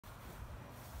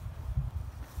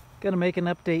Going to make an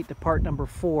update to part number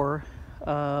 4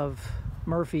 of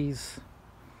Murphy's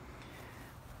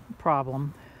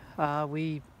problem.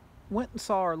 We went and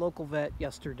saw our local vet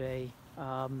yesterday.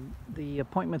 The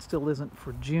appointment still isn't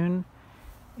for June,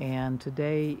 and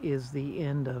today is the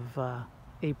end of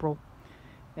April,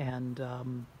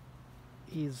 and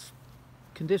his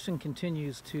condition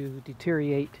continues to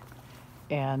deteriorate,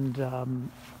 and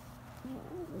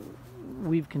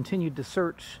we've continued to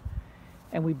search,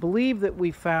 and we believe that we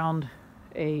found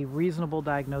a reasonable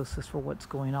diagnosis for what's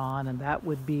going on, and that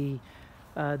would be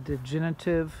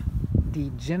degenerative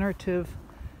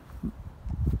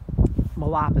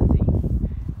myelopathy.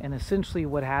 And essentially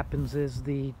what happens is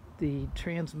the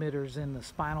transmitters in the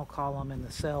spinal column and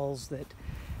the cells that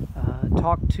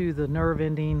talk to the nerve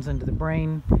endings into the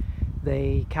brain,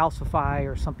 they calcify,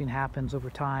 or something happens over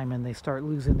time and they start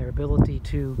losing their ability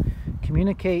to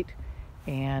communicate.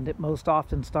 And it most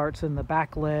often starts in the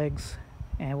back legs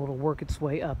and it'll work its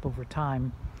way up over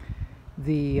time.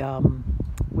 We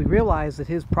realized that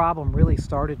his problem really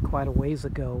started quite a ways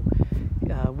ago.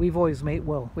 We've always made,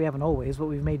 well, we haven't always, but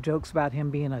we've made jokes about him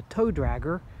being a toe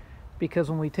dragger, because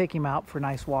when we take him out for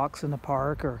nice walks in the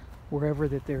park or wherever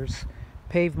that there's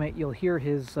pavement, you'll hear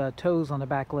his toes on the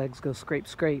back legs go scrape,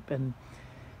 scrape. And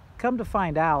come to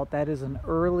find out, that is an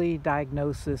early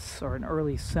diagnosis or an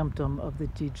early symptom of the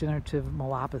degenerative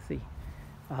myelopathy.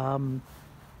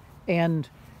 And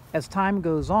as time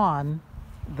goes on,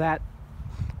 that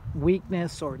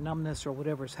weakness or numbness or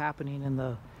whatever's happening in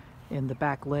the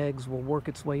back legs will work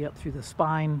its way up through the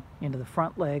spine into the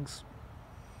front legs.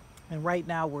 And right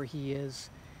now where he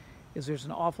is there's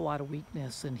an awful lot of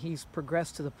weakness, and he's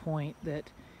progressed to the point that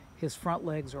his front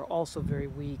legs are also very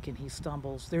weak and he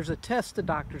stumbles. There's a test the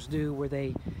doctors do where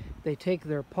they take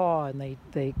their paw and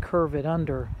they curve it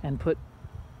under and put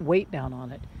weight down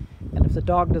on it. And if the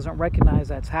dog doesn't recognize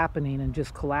that's happening and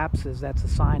just collapses, that's a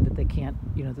sign that they can't,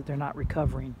 that they're not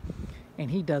recovering.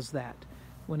 And he does that.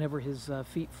 Whenever his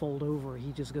feet fold over,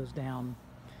 he just goes down.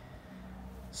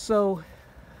 So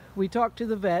we talked to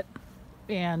the vet,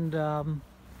 and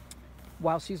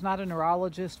while she's not a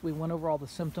neurologist, we went over all the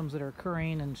symptoms that are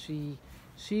occurring, and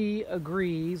she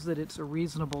agrees that it's a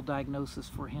reasonable diagnosis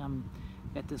for him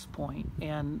at this point.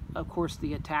 And of course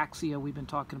the ataxia we've been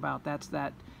talking about, that's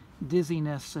that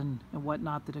dizziness and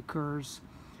whatnot that occurs.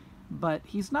 But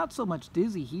he's not so much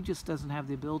dizzy, he just doesn't have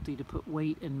the ability to put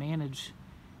weight and manage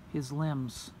his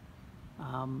limbs.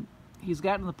 He's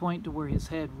gotten to the point to where his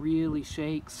head really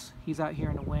shakes. He's out here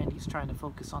in the wind, he's trying to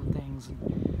focus on things,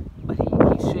 but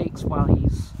he shakes while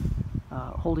he's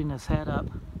holding his head up,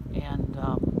 and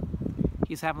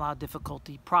he's having a lot of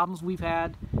difficulty. Problems we've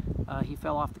had, he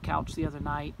fell off the couch the other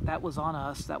night. That was on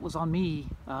us, that was on me,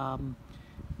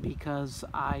 because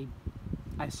I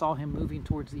saw him moving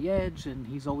towards the edge, and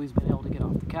he's always been able to get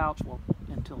off the couch, well,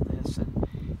 until this, and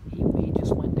he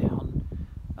just went down.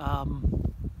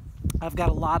 I've got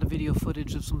a lot of video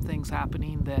footage of some things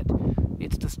happening that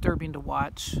it's disturbing to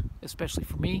watch, especially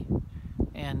for me.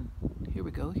 And here we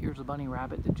go, here's a bunny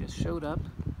rabbit that just showed up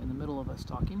in the middle of us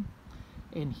talking,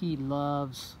 and he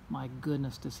loves, my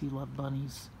goodness, does he love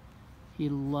bunnies. He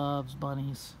loves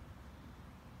bunnies.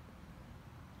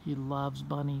 He loves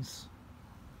bunnies.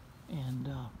 And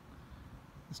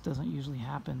this doesn't usually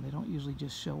happen. They don't usually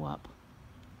just show up,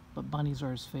 but bunnies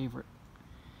are his favorite.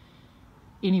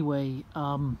 Anyway,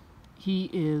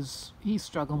 he's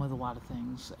struggling with a lot of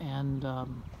things, and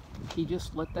he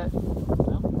just let that,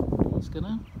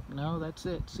 no, that's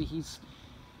it. See,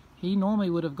 he normally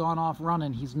would have gone off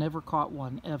running. He's never caught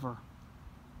one, ever.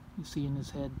 You see in his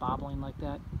head bobbling like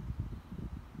that.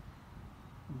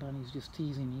 And Bunny's just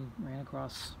teasing. He ran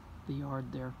across the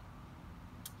yard there.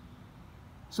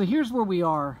 So here's where we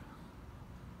are.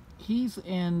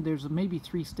 There's maybe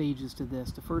 3 stages to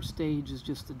this. The first stage is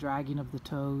just the dragging of the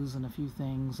toes and a few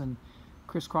things, and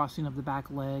crisscrossing of the back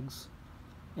legs.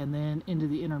 And then into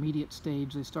the intermediate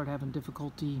stage, they start having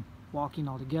difficulty walking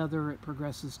altogether. It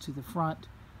progresses to the front.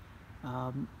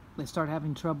 They start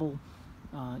having trouble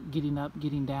getting up,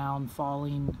 getting down,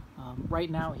 falling. Right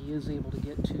now he is able to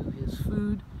get to his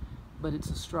food, but it's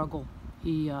a struggle.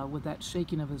 With that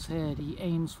shaking of his head, he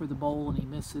aims for the bowl and he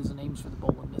misses, and aims for the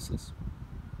bowl and misses.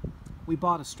 We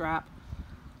bought a strap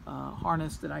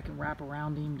harness that I can wrap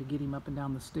around him to get him up and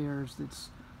down the stairs. That's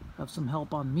of some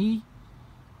help on me.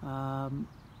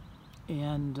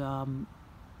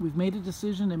 We've made a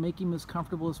decision to make him as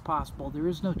comfortable as possible. There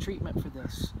is no treatment for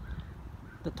this.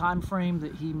 The time frame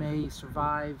that he may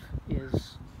survive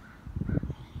is,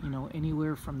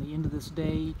 anywhere from the end of this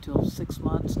day till 6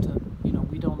 months to,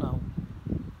 we don't know.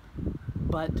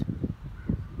 But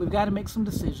we've got to make some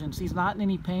decisions. He's not in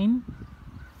any pain.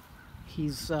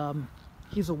 He's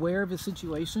aware of his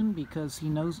situation because he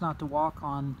knows not to walk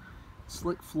on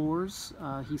slick floors.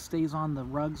 He stays on the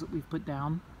rugs that we've put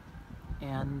down,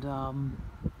 and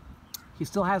he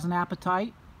still has an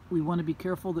appetite. We want to be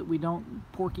careful that we don't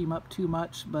pork him up too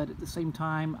much, but at the same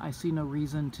time, I see no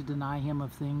reason to deny him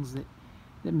of things that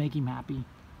make him happy.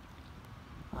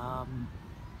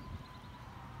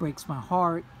 Breaks my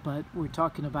heart, but we're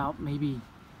talking about maybe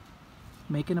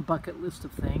making a bucket list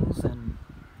of things and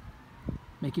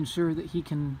making sure that he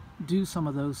can do some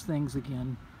of those things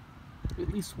again, at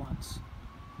least once.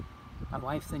 My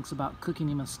wife thinks about cooking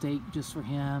him a steak just for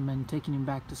him and taking him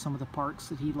back to some of the parks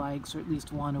that he likes, or at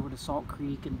least one over to Salt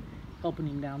Creek, and helping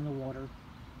him down the water.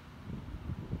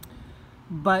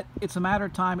 But it's a matter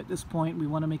of time at this point. We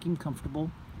want to make him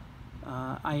comfortable.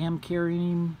 I am carrying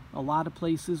him a lot of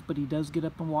places, but he does get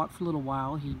up and walk for a little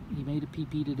while. He made a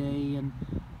pee-pee today, and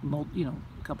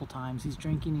a couple times. He's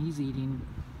drinking, he's eating,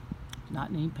 not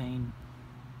in any pain.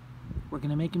 We're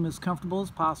going to make him as comfortable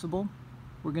as possible.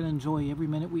 We're going to enjoy every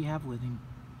minute we have with him.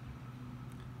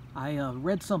 I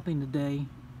read something today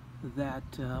that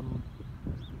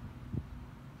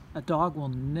a dog will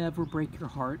never break your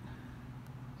heart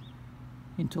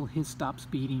until his stops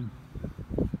beating.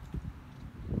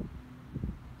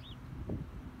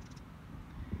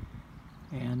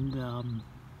 And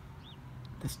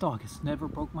this dog has never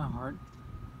broke my heart.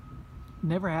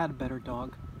 Never had a better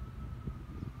dog.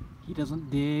 He doesn't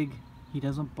dig, he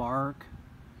doesn't bark.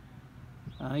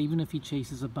 Even if he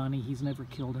chases a bunny, he's never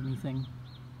killed anything.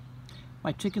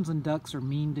 My chickens and ducks are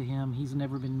mean to him. He's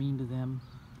never been mean to them.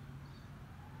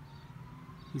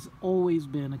 He's always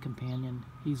been a companion.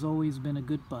 He's always been a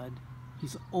good bud.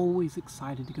 He's always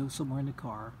excited to go somewhere in the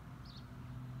car.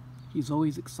 He's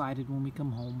always excited when we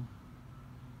come home.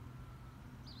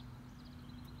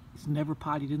 He's never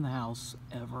pottied in the house,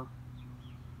 ever.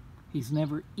 He's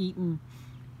never eaten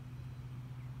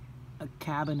a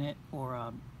cabinet or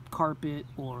a carpet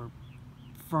or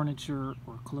furniture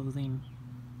or clothing.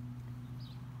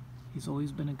 He's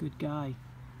always been a good guy.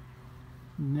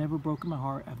 Never broken my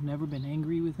heart. I've never been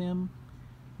angry with him,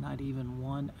 not even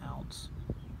 1 ounce.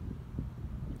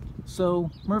 So,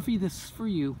 Murphy, this is for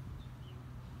you.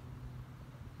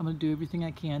 I'm going to do everything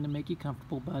I can to make you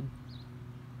comfortable, bud.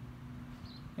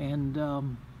 And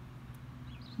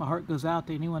my heart goes out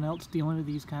to anyone else dealing with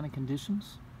these kind of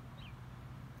conditions.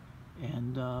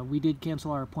 And we did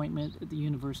cancel our appointment at the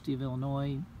University of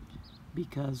Illinois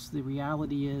because the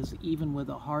reality is, even with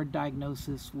a hard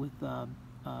diagnosis with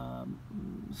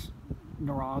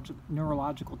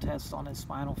neurological tests on his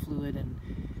spinal fluid, and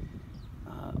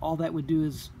all that would do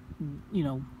is,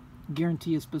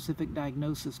 guarantee a specific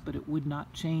diagnosis, but it would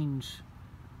not change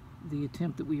the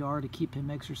attempt that we are to keep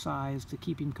him exercised, to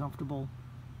keep him comfortable,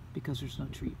 because there's no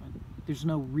treatment. There's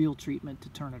no real treatment to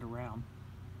turn it around.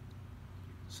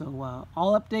 So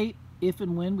I'll update if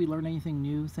and when we learn anything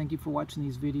new. Thank you for watching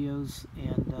these videos,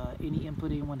 and any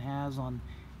input anyone has on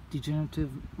degenerative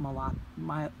I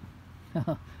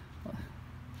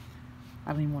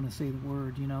don't even want to say the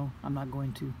word, I'm not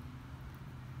going to.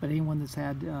 But anyone that's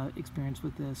had experience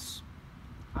with this,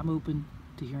 I'm open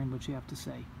to hearing what you have to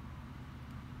say.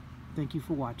 Thank you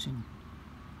for watching.